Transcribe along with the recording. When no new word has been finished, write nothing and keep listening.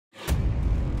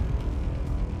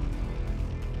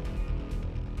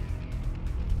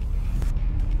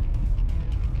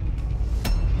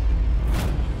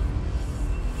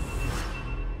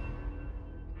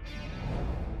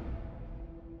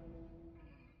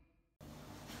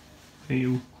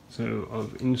Hey, so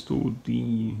I've installed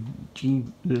the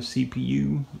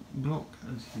CPU block,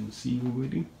 as you can see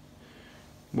already.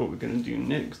 What we're going to do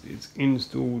next is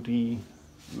install the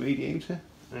radiator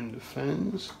and the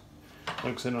fans.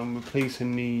 Like I said, I'm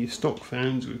replacing the stock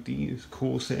fans with these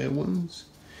Corsair ones.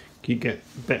 You get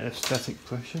better static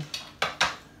pressure.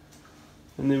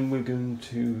 And then we're going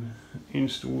to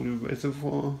install the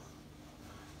reservoir,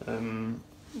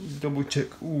 double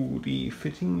check all the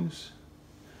fittings.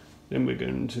 Then we're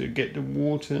going to get the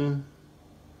water,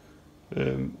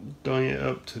 dye it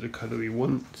up to the colour we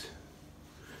want.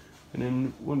 And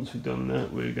then once we've done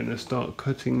that, we're going to start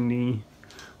cutting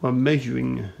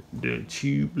measuring the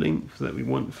tube length that we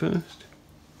want first.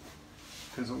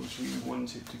 Because obviously we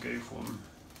want it to go from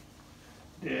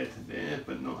there to there,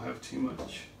 but not have too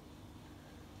much.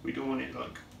 We don't want it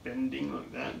like bending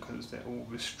like that, because that will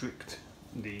restrict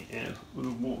the air or the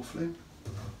water flow.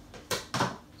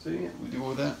 So yeah, we'll do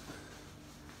all that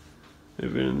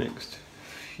over the next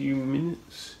few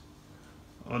minutes.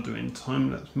 I'll do it in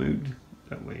time-lapse mode,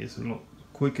 that way it's a lot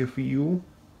quicker for you all.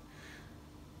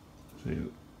 So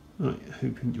I hope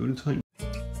you enjoy the time.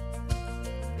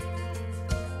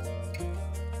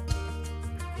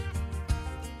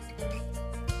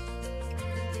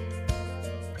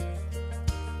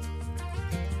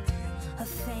 A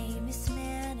famous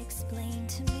man explained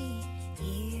to me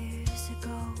years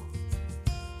ago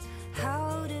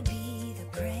how to be the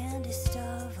grandest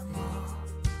of them all.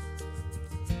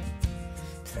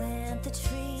 Plant the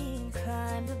tree and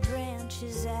climb the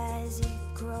branches as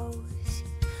it grows,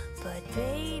 but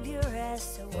babe, you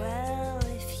rest so well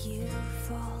if you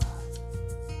fall.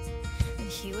 And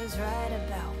he was right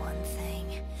about one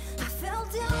thing. I fell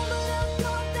down but I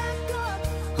got back up,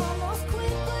 almost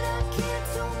quit but I can't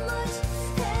so much.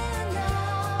 And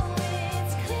now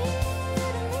it's clear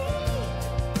to me,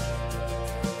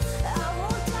 I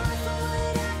won't die for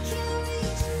what I can't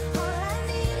reach. All I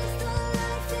need is the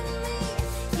life in me.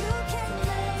 You can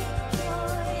make your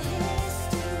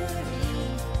history.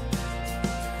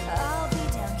 I'll be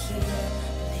down here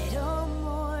a little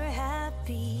more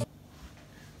happy.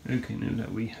 Okay, now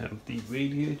that we have the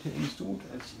radiator installed,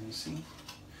 as you can see,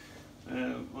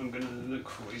 I'm going to look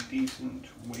for a decent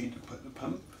way to put the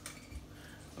pump.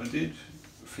 I did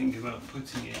think about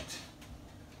putting it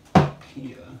up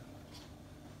here,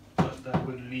 but that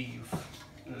would leave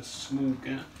a small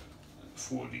gap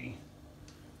for the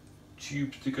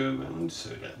tubes to go around, so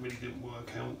that really didn't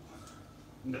work out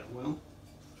that well.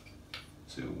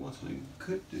 So what I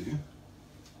could do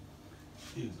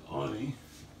is I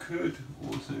could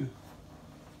also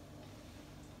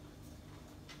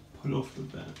pull off the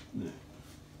back there.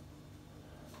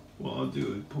 What I'll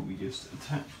do is probably just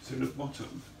attach to the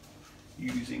bottom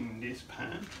using this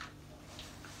pad.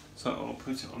 So I'll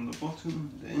put it on the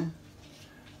bottom there,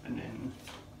 and then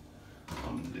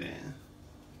on there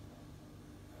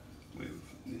with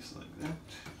this like that,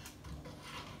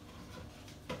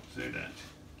 so that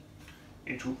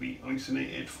it will be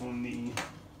isolated from the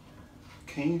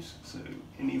case, so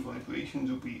any vibrations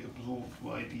will be absorbed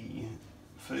by the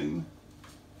foam,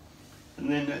 and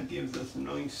then that gives us a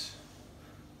nice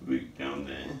route down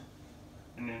there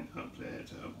and then up there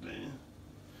to up there.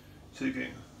 So go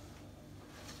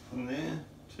from there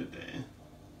to there,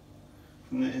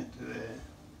 from there to there,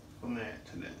 from there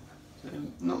to there. So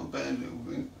not a bad little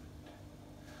route.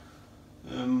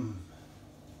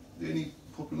 The only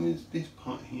problem is this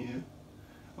part here.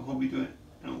 I'll probably do it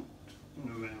out and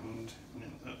around and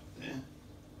then up there,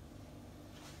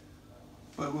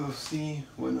 but we'll see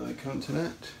when I come to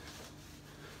that.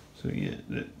 So yeah,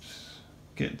 let's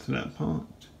get to that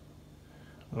part.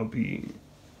 I'll be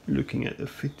looking at the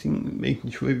fitting,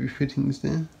 making sure every fitting's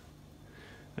there,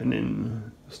 and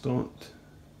then start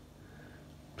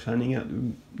planning out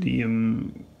the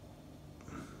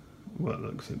well,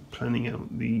 like I said, planning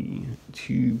out the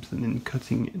tubes and then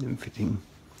cutting and then fitting.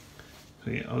 So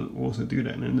yeah, I'll also do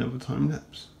that in another time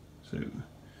lapse. So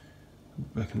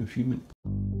back in a few minutes.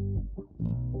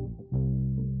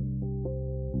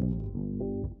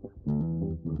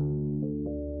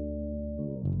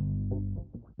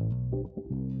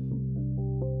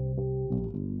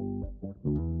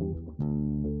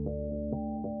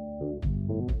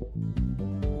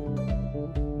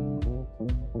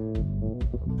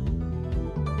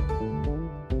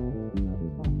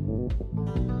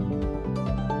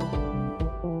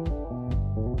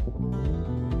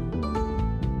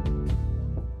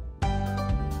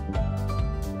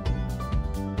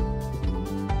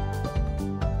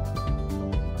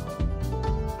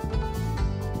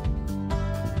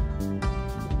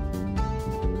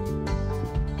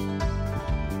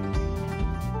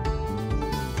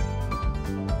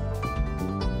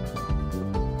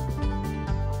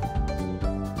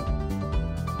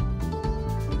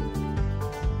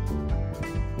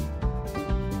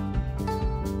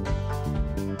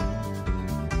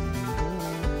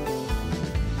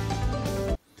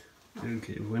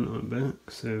 Okay, when I'm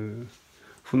back, so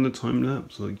from the time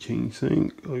lapse I changed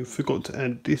something. I forgot to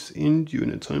add this in during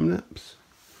the time lapse,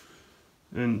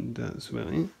 and that's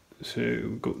about it. So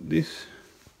we've got this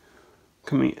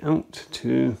coming out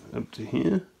to up to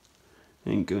here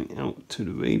and going out to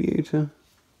the radiator,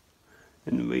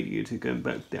 and the radiator going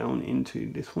back down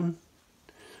into this one.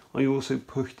 I also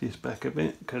pushed this back a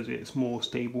bit because it's more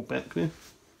stable back there.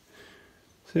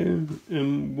 So what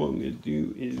I'm going to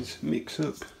do is mix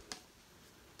up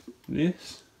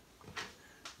this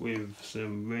with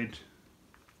some red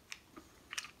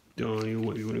dye, or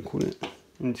what you want to call it,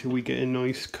 until we get a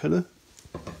nice colour.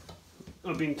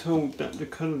 I've been told that the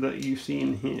colour that you see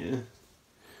in here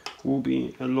will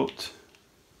be a lot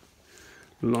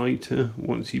lighter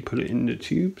once you put it in the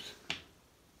tubes.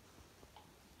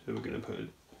 So we're going to put it,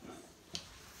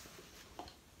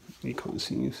 you can't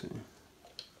see, so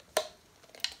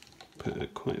put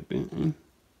it quite a bit in.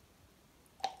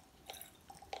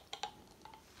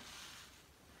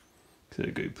 So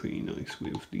it'll go pretty nice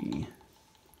with the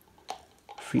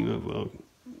theme of our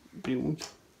build,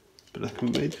 black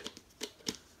and red.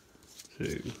 So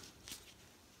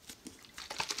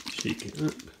shake it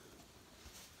up.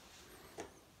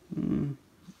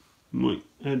 Might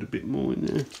add a bit more in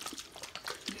there.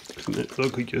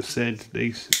 Like I just said,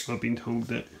 I've been told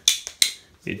that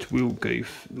it will go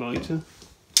lighter.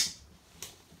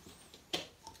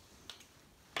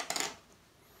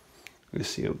 Let's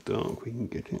see how dark we can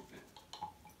get it.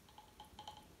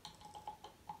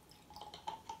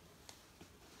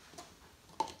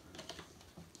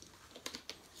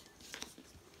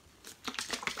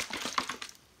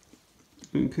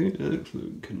 Okay, that looks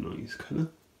like a nice colour.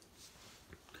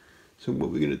 So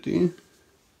what we're going to do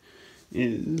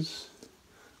is,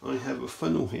 I have a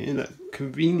funnel here that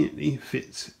conveniently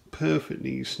fits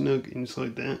perfectly snug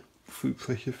inside that through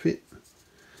pressure fit.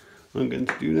 I'm going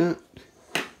to do that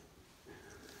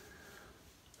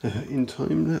in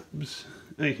time lapse.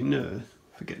 No,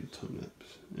 forget the time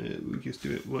lapse. We'll just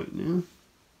do it right now.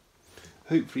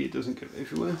 Hopefully it doesn't go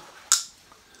everywhere.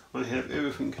 I have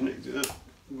everything connected up,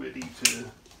 ready to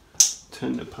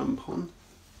turn the pump on.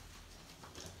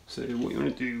 So what you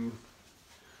want to do,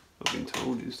 I've been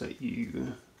told, is that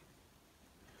you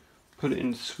put it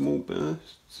in small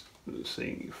bursts. Let's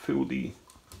say fill the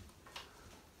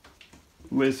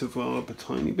reservoir up a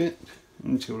tiny bit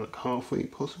until like halfway,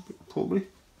 possibly, probably.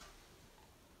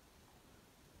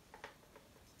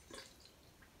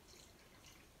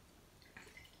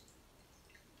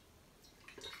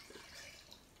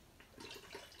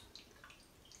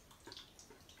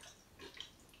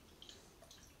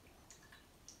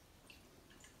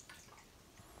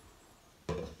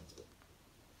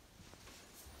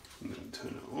 And then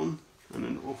turn it on, and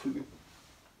then off again.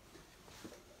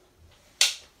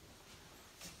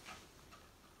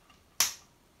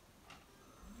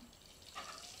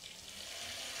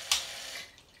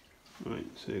 Right,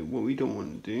 so what we don't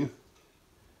want to do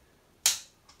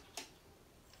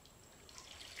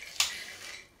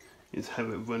is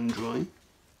have it run dry,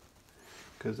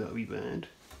 because that'll be bad.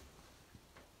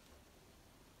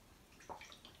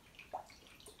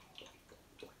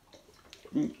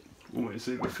 Almost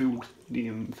overfilled the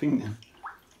thing then.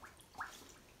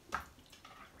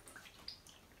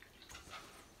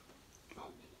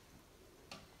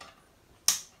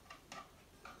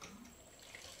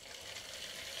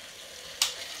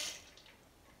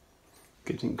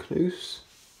 Getting close.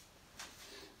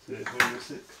 So there's one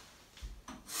sec.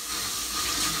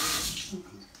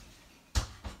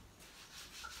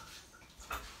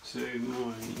 So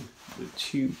the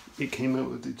tube, it came out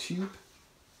with the tube.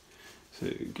 So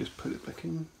just put it back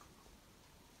in.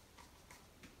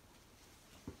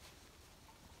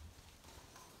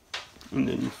 And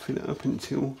then fill it up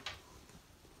until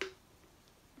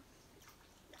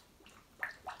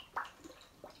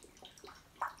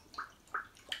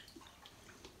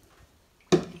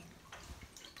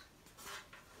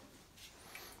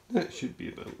that should be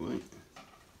about right.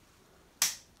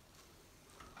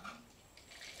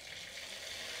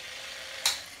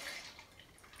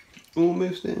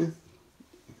 Almost there.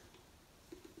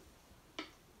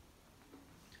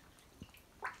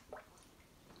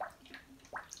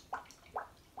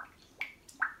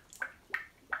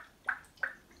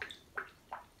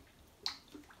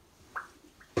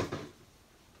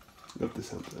 Love the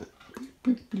sound of that.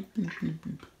 Boop, boop, boop, boop,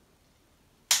 boop.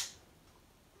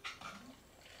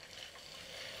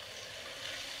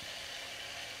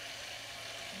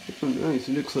 Oh, nice,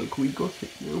 it looks like we got it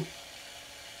now.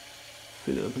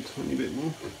 Fill it up a tiny bit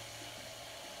more.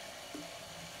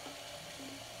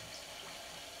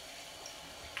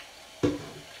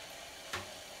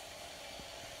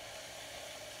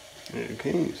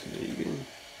 Okay, so there you go.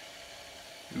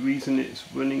 The reason it's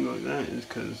running like that is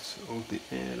because of the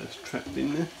air that's trapped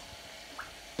in there.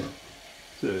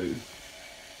 So,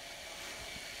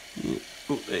 yeah.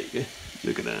 Oh, there you go.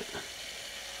 Look at that.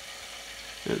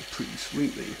 That's pretty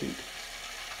sweet, don't you think?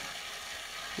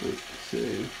 Right, so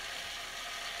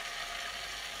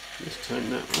let's turn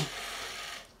that off.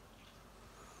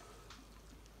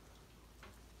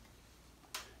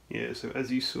 Yeah, so as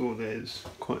you saw, there's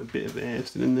quite a bit of air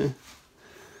still in there.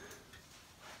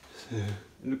 So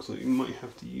it looks like you might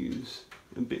have to use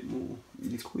a bit more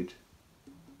liquid.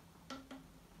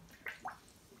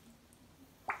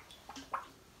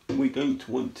 We don't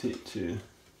want it to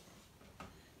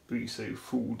be so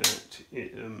full that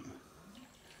it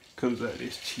comes out of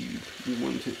this tube. We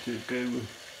want it to go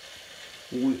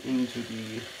all into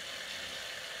the...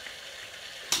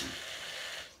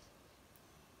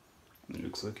 It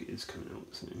looks like it is coming out,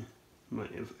 so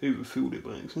might have overfilled it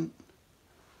by accident.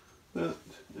 But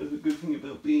there's a good thing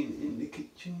about being in the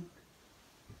kitchen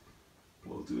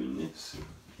while doing this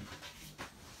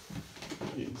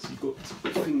is you've got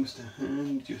things to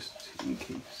hand just in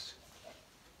case.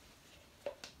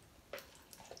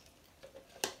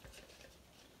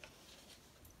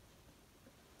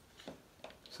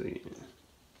 So yeah.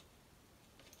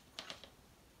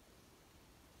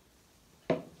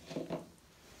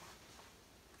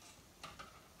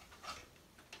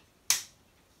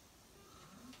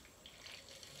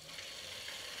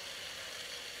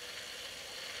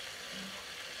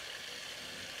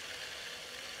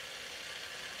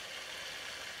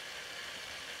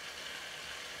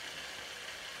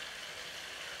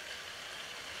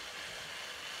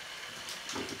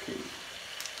 Okay.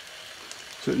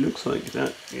 So it looks like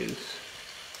that is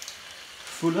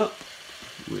full up.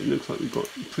 Well, it looks like we've got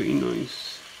a pretty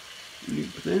nice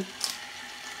loop there.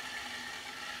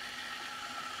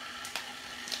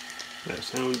 That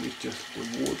sound is just the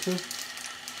water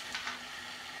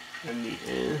and the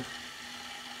air.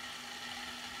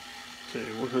 So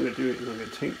what I'm going to do is I'm going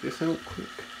to take this out quick.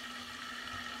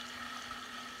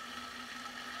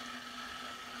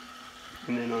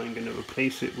 And then I'm going to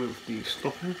replace it with the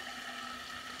stopper.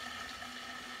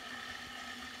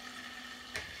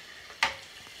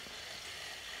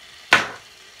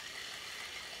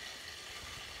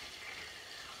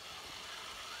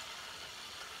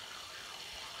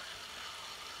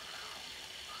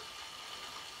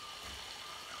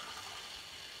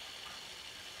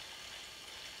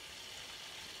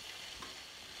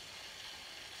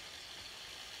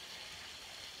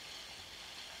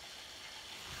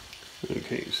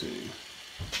 Okay, so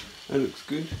that looks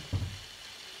good.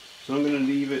 So I'm going to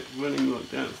leave it running like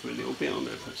that for a little bit. I'm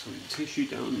going to put some tissue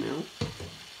down now,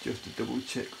 just to double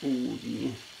check all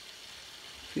the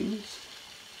things.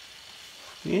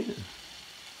 Yeah,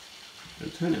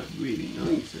 that turned out really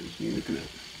nice actually, look at that.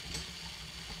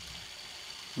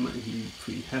 I'm actually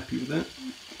pretty happy with that.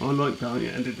 I like that I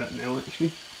added that now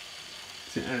actually.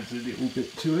 So it adds a little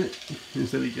bit to it,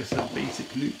 instead of just a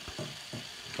basic loop.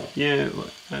 Yeah,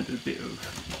 well, add a bit of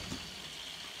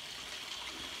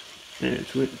air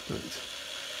to it,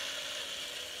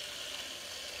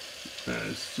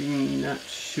 but soon that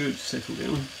should settle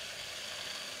down.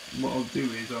 What I'll do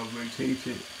is I'll rotate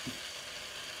it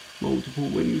multiple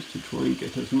ways to try and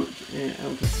get as much air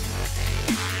out of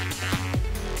it.